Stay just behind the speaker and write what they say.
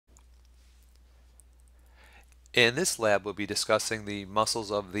In this lab, we'll be discussing the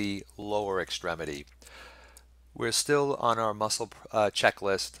muscles of the lower extremity. We're still on our muscle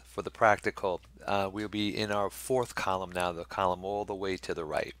checklist for the practical. We'll be in our fourth column now, the column all the way to the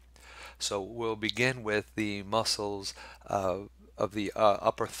right. So we'll begin with the muscles of the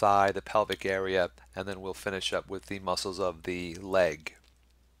upper thigh, the pelvic area, and then we'll finish up with the muscles of the leg.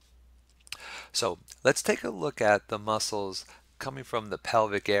 So let's take a look at the muscles coming from the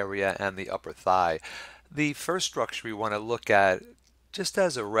pelvic area and the upper thigh. The first structure we want to look at, just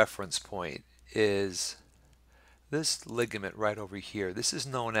as a reference point, is this ligament right over here. This is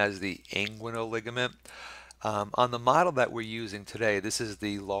known as the inguinal ligament. On the model that we're using today, this is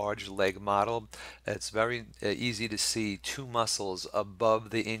the large leg model. It's very easy to see two muscles above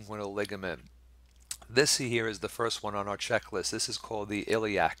the inguinal ligament. This here is the first one on our checklist. This is called the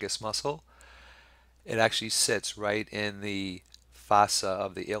iliacus muscle. It actually sits right in the fossa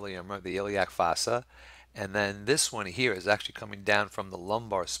of the ilium, or the iliac fossa. And then this one here is actually coming down from the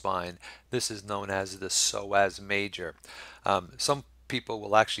lumbar spine. This is known as the psoas major. Some people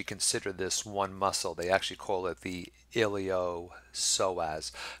will actually consider this one muscle. They actually call it the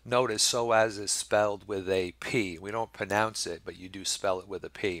iliopsoas. Notice psoas is spelled with a P. We don't pronounce it, but you do spell it with a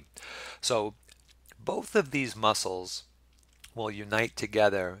P. So both of these muscles will unite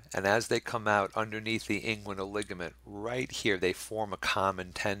together, and as they come out underneath the inguinal ligament right here, they form a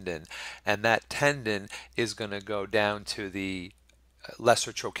common tendon, and that tendon is going to go down to the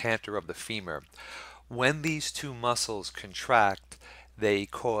lesser trochanter of the femur. When these two muscles contract, they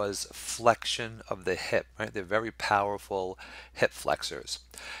cause flexion of the hip, right? They're very powerful hip flexors.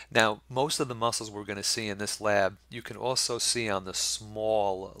 Now, most of the muscles we're going to see in this lab, you can also see on the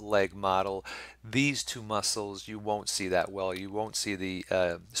small leg model. These two muscles you won't see that well. You won't see the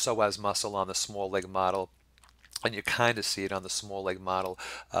psoas muscle on the small leg model, and you kind of see it on the small leg model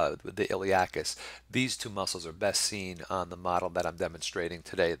with the iliacus. These two muscles are best seen on the model that I'm demonstrating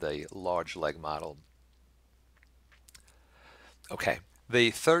today, the large leg model. Okay,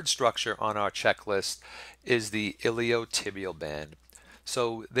 the third structure on our checklist is the iliotibial band.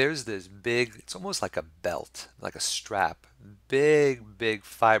 So there's this big, it's almost like a belt, like a strap, big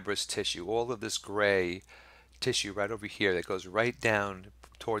fibrous tissue, all of this gray tissue right over here that goes right down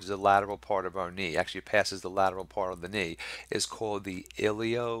towards the lateral part of our knee, actually passes the lateral part of the knee, is called the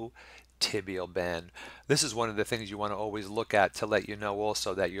iliotibial band. This is one of the things you want to always look at to let you know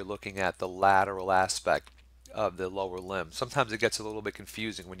also that you're looking at the lateral aspect of the lower limb. Sometimes it gets a little bit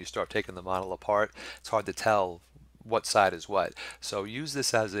confusing when you start taking the model apart. It's hard to tell what side is what. So use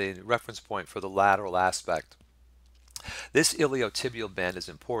this as a reference point for the lateral aspect. This iliotibial band is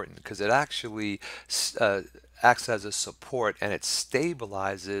important because it actually acts as a support, and it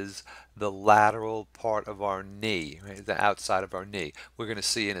stabilizes the lateral part of our knee, right, the outside of our knee. We're going to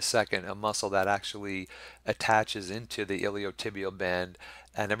see in a second a muscle that actually attaches into the iliotibial band,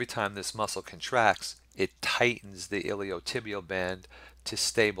 and every time this muscle contracts, it tightens the iliotibial band to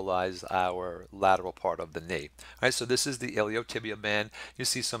stabilize our lateral part of the knee. All right, so this is the iliotibial band. You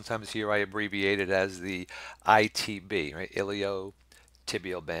see sometimes here I abbreviate it as the ITB, right,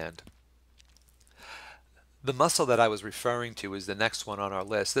 iliotibial band. The muscle that I was referring to is the next one on our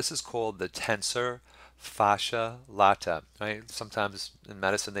list. This is called the tensor fascia lata, right? Sometimes in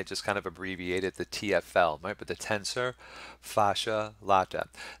medicine they just kind of abbreviate it, the TFL, right? But the tensor fascia lata.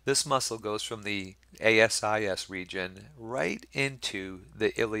 This muscle goes from the ASIS region right into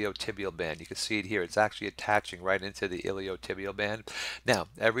the iliotibial band. You can see it here. It's actually attaching right into the iliotibial band. Now,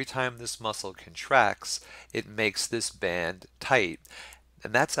 every time this muscle contracts, it makes this band tight.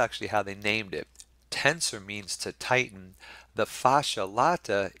 And that's actually how they named it. Tensor means to tighten. The fascia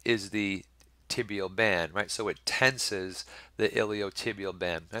lata is the tibial band, right? So it tenses the iliotibial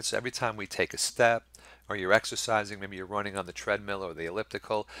band. That's every time we take a step, or you're exercising, maybe you're running on the treadmill or the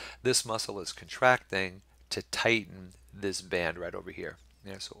elliptical, this muscle is contracting to tighten this band right over here.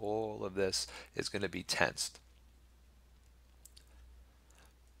 Yeah, so all of this is going to be tensed.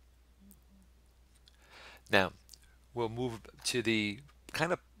 Now, we'll move to the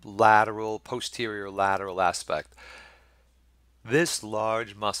kind of lateral, posterior lateral aspect. This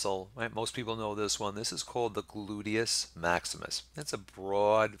large muscle, right, most people know this one. This is called the gluteus maximus. It's a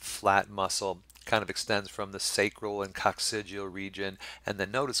broad, flat muscle, kind of extends from the sacral and coccygeal region. And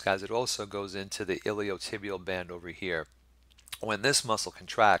then notice, guys, it also goes into the iliotibial band over here. When this muscle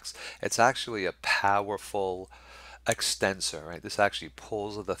contracts, it's actually a powerful extensor, right? This actually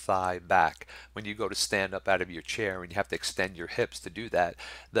pulls the thigh back. When you go to stand up out of your chair and you have to extend your hips to do that,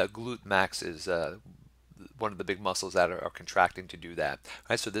 the glute max is one of the big muscles that are contracting to do that.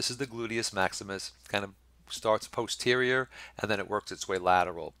 Right? So this is the gluteus maximus, kind of starts posterior and then it works its way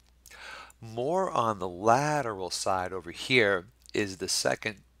lateral. More on the lateral side over here is the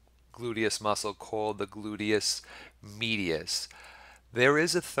second gluteus muscle called the gluteus medius. There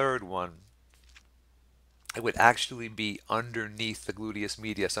is a third one. It would actually be underneath the gluteus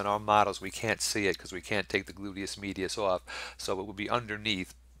medius. On our models, we can't see it because we can't take the gluteus medius off. So it would be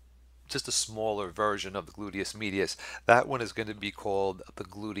underneath, just a smaller version of the gluteus medius. That one is going to be called the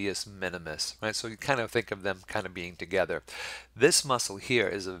gluteus minimus, right? So you kind of think of them kind of being together. This muscle here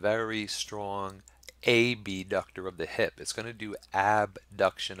is a very strong abductor of the hip. It's going to do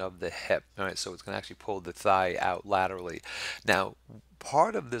abduction of the hip, all right? So it's going to actually pull the thigh out laterally. Now,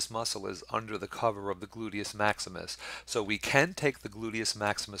 part of this muscle is under the cover of the gluteus maximus. So we can take the gluteus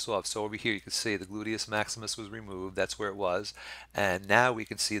maximus off. So over here you can see the gluteus maximus was removed. That's where it was. And now we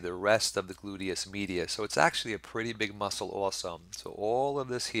can see the rest of the gluteus medius. So it's actually a pretty big muscle also. So all of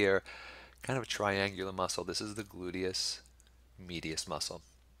this here, kind of a triangular muscle. This is the gluteus medius muscle.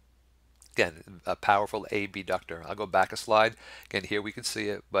 Again, a powerful abductor. I'll go back a slide. Again, here we can see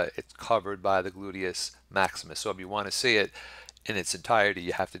it, but it's covered by the gluteus maximus. So if you want to see it in its entirety,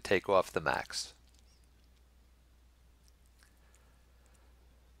 you have to take off the max.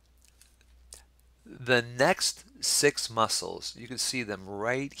 The next 6 muscles, you can see them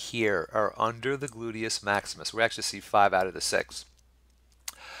right here, are under the gluteus maximus. We actually see 5 out of the 6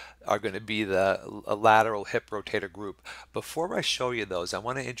 are going to be the lateral hip rotator group. Before I show you those, I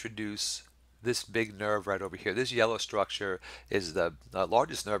want to introduce this big nerve right over here. This yellow structure is the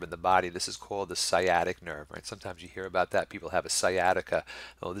largest nerve in the body. This is called the sciatic nerve, right? Sometimes you hear about that. People have a sciatica.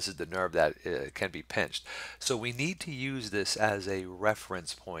 Oh, this is the nerve that can be pinched. So we need to use this as a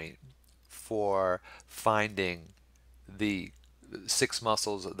reference point for finding the 6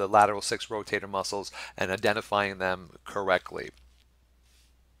 muscles, the lateral 6 rotator muscles, and identifying them correctly.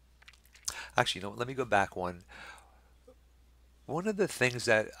 Actually, you know what, let me go back one. One of the things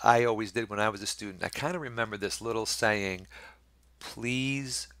that I always did when I was a student, I kind of remember this little saying,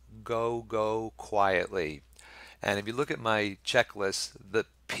 please go quietly. And if you look at my checklist, the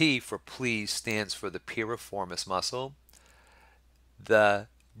P for please stands for the piriformis muscle. The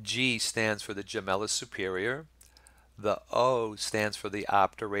G stands for the gemellus superior. The O stands for the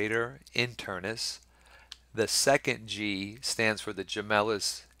obturator internus. The second G stands for the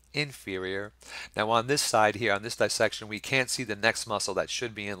gemellus inferior. Now on this side here, on this dissection, we can't see the next muscle that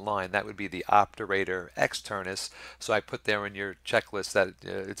should be in line. That would be the obturator externus. So I put there in your checklist that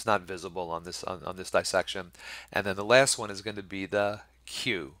it's not visible on this dissection. And then the last one is going to be the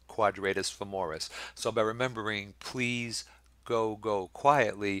Q, quadratus femoris. So by remembering please go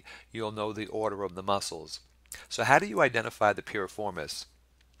quietly, you'll know the order of the muscles. So how do you identify the piriformis?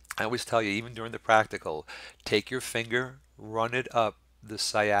 I always tell you, even during the practical, take your finger, run it up the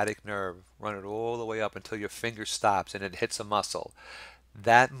sciatic nerve, run it all the way up until your finger stops and it hits a muscle.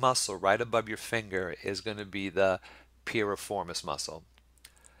 That muscle right above your finger is going to be the piriformis muscle.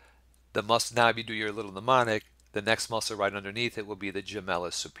 The muscle, now if you do your little mnemonic, the next muscle right underneath it will be the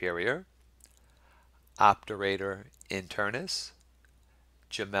gemellus superior, obturator internus,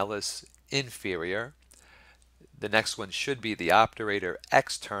 gemellus inferior. The next one should be the obturator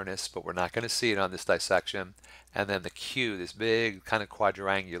externus, but we're not going to see it on this dissection. And then the Q, this big kind of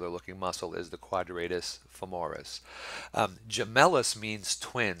quadrangular looking muscle, is the quadratus femoris. Gemellus means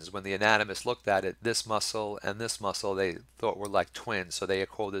twins. When the anatomist looked at it, this muscle and this muscle they thought were like twins. So they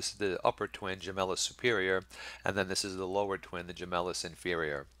call this the upper twin, gemellus superior, and then this is the lower twin, the gemellus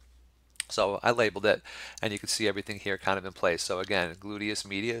inferior. So I labeled it, and you can see everything here kind of in place. So again, gluteus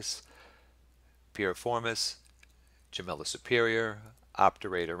medius, piriformis, gemellus superior,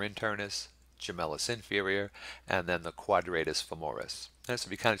 obturator internus, gemellus inferior, and then the quadratus femoris. And so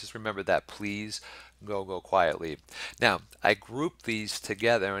if you kind of just remember that, please go quietly. Now, I group these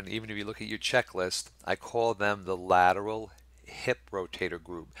together, and even if you look at your checklist, I call them the lateral hip rotator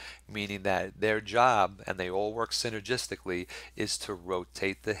group, meaning that their job, and they all work synergistically, is to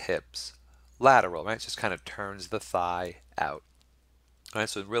rotate the hips lateral, right? It just kind of turns the thigh out. All right,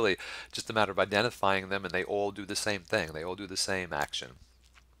 so really just a matter of identifying them, and they all do the same thing. They all do the same action.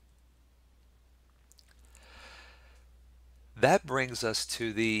 That brings us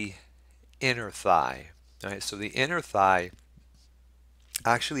to the inner thigh. All right, so the inner thigh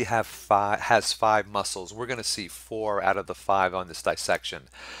actually has 5 muscles. We're going to see 4 out of the 5 on this dissection.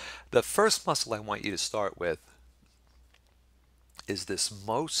 The first muscle I want you to start with is this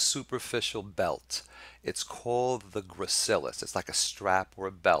most superficial belt. It's called the gracilis. It's like a strap or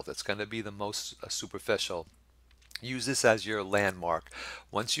a belt. It's going to be the most superficial. Use this as your landmark.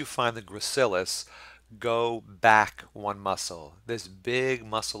 Once you find the gracilis, go back one muscle. This big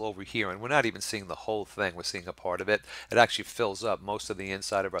muscle over here, and we're not even seeing the whole thing, we're seeing a part of it. It actually fills up most of the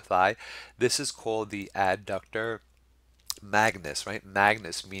inside of our thigh. This is called the adductor magnus, right?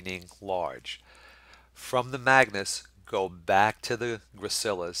 Magnus meaning large. From the magnus, go back to the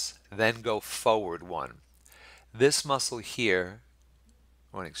gracilis, then go forward one. This muscle here,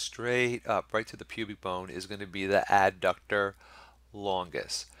 running straight up right to the pubic bone, is going to be the adductor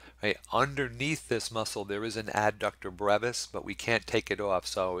longus. Right? Underneath this muscle, there is an adductor brevis, but we can't take it off,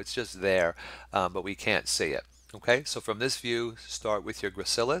 so it's just there, but we can't see it. Okay, so from this view, start with your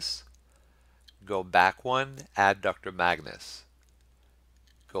gracilis, go back one, adductor magnus,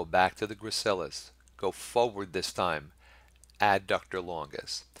 go back to the gracilis, go forward this time, adductor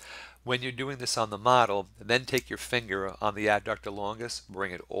longus. When you're doing this on the model, then take your finger on the adductor longus,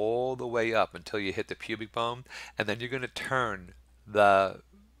 bring it all the way up until you hit the pubic bone, and then you're going to turn the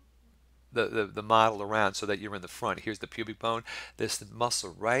model around so that you're in the front. Here's the pubic bone. This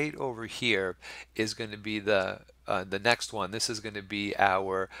muscle right over here is going to be the next one. This is going to be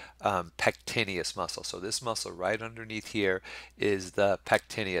our pectineus muscle. So this muscle right underneath here is the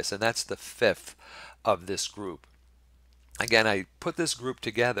pectineus, and that's the fifth of this group. Again, I put this group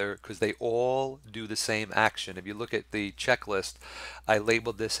together because they all do the same action. If you look at the checklist, I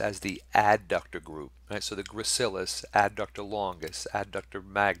labeled this as the adductor group. Right? So the gracilis, adductor longus, adductor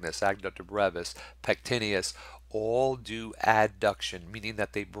magnus, adductor brevis, pectineus, all do adduction, meaning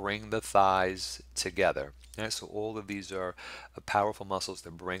that they bring the thighs together. Right? So all of these are powerful muscles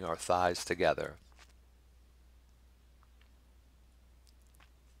that bring our thighs together.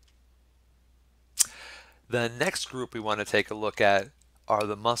 The next group we want to take a look at are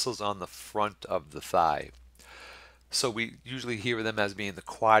the muscles on the front of the thigh. So we usually hear them as being the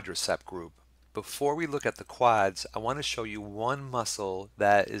quadricep group. Before we look at the quads, I want to show you one muscle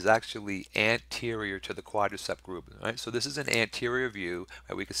that is actually anterior to the quadricep group. Right? So this is an anterior view.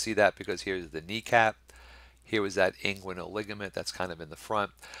 Right? We can see that because here's the kneecap. Here is that inguinal ligament that's kind of in the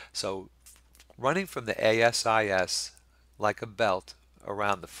front. So running from the ASIS like a belt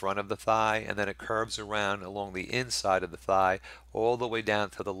around the front of the thigh, and then it curves around along the inside of the thigh all the way down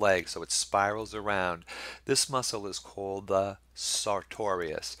to the leg, so it spirals around. This muscle is called the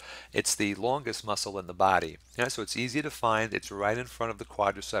sartorius. It's the longest muscle in the body. Yeah, so it's easy to find. It's right in front of the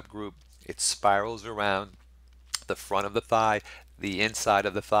quadricep group. It spirals around the front of the thigh, the inside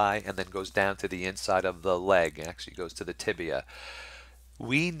of the thigh, and then goes down to the inside of the leg. It actually goes to the tibia.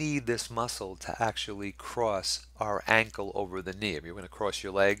 We need this muscle to actually cross our ankle over the knee. If you're going to cross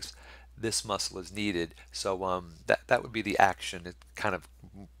your legs, this muscle is needed. So that would be the action. It's kind of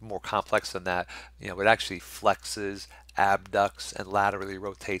more complex than that. You know, it actually flexes, abducts, and laterally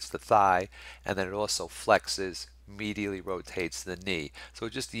rotates the thigh, and then it also flexes, medially rotates the knee. So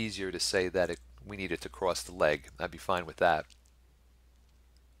it's just easier to say that we need it to cross the leg. I'd be fine with that.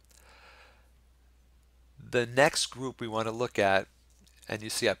 The next group we want to look at, and you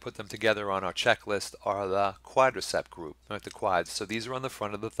see I put them together on our checklist, are the quadricep group, right, the quads. So these are on the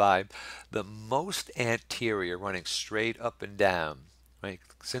front of the thigh. The most anterior, running straight up and down, right?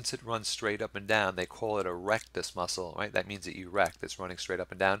 Since it runs straight up and down, they call it a rectus muscle, right? That means that you rect. It's running straight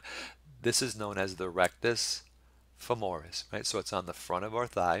up and down. This is known as the rectus femoris, right? So it's on the front of our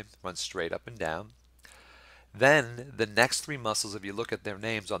thigh, runs straight up and down. Then the next three muscles, if you look at their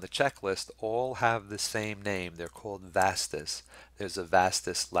names on the checklist, all have the same name. They're called vastus. There's a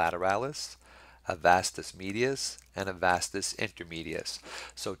vastus lateralis, a vastus medius, and a vastus intermedius.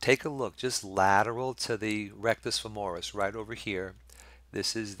 So take a look, just lateral to the rectus femoris, right over here.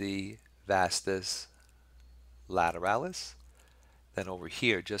 This is the vastus lateralis. Then over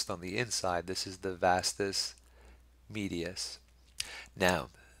here, just on the inside, this is the vastus medius. Now,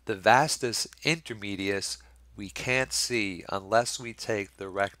 the vastus intermedius we can't see unless we take the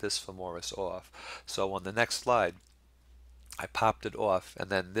rectus femoris off. So on the next slide, I popped it off, and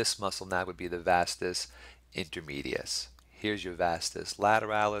then this muscle now would be the vastus intermedius. Here's your vastus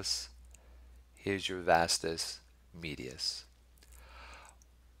lateralis. Here's your vastus medius.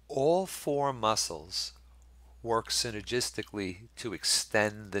 All four muscles work synergistically to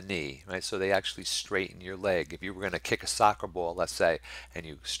extend the knee, right? So they actually straighten your leg. If you were going to kick a soccer ball, let's say, and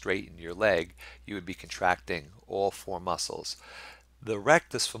you straighten your leg, you would be contracting all four muscles. The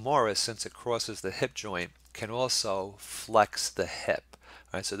rectus femoris, since it crosses the hip joint, can also flex the hip.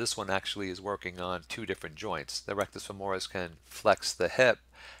 Right? So this one actually is working on two different joints. The rectus femoris can flex the hip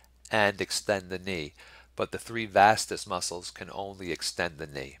and extend the knee, but the three vastus muscles can only extend the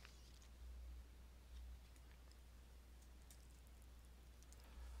knee.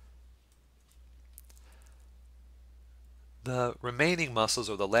 The remaining muscles,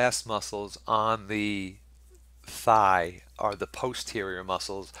 or the last muscles on the thigh, are the posterior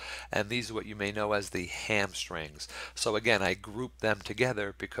muscles, and these are what you may know as the hamstrings. So again, I group them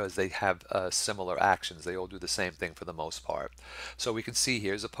together because they have similar actions. They all do the same thing for the most part. So we can see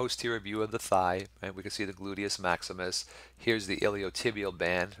here's a posterior view of the thigh, and we can see the gluteus maximus. Here's the iliotibial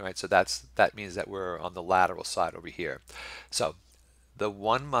band, right? So that means that we're on the lateral side over here. So the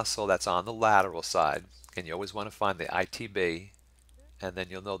one muscle that's on the lateral side, and you always want to find the ITB, and then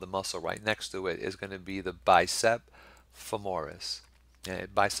you'll know the muscle right next to it is going to be the bicep femoris.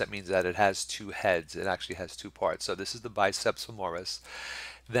 And bicep means that it has two heads. It actually has two parts. So this is the biceps femoris.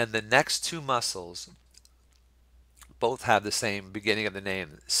 Then the next two muscles both have the same beginning of the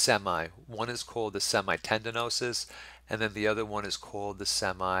name, semi. One is called the semitendinosus, and then the other one is called the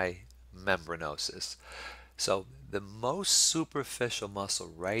semimembranosus. So the most superficial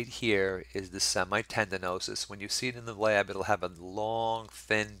muscle right here is the semitendinosus. When you see it in the lab, it'll have a long,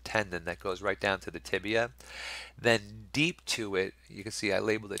 thin tendon that goes right down to the tibia. Then deep to it, you can see I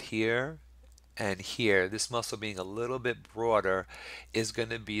labeled it here and here. This muscle being a little bit broader is going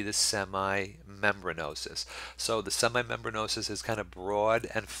to be the semimembranosus. So the semimembranosus is kind of broad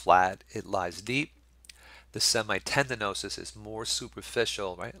and flat. It lies deep. The semitendinosus is more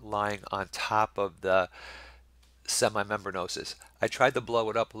superficial, right, lying on top of the semimembranosus. I tried to blow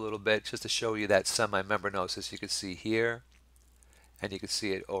it up a little bit just to show you that semimembranosus. You can see here, and you can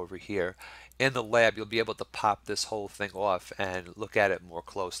see it over here. In the lab, you'll be able to pop this whole thing off and look at it more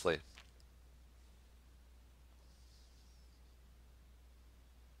closely.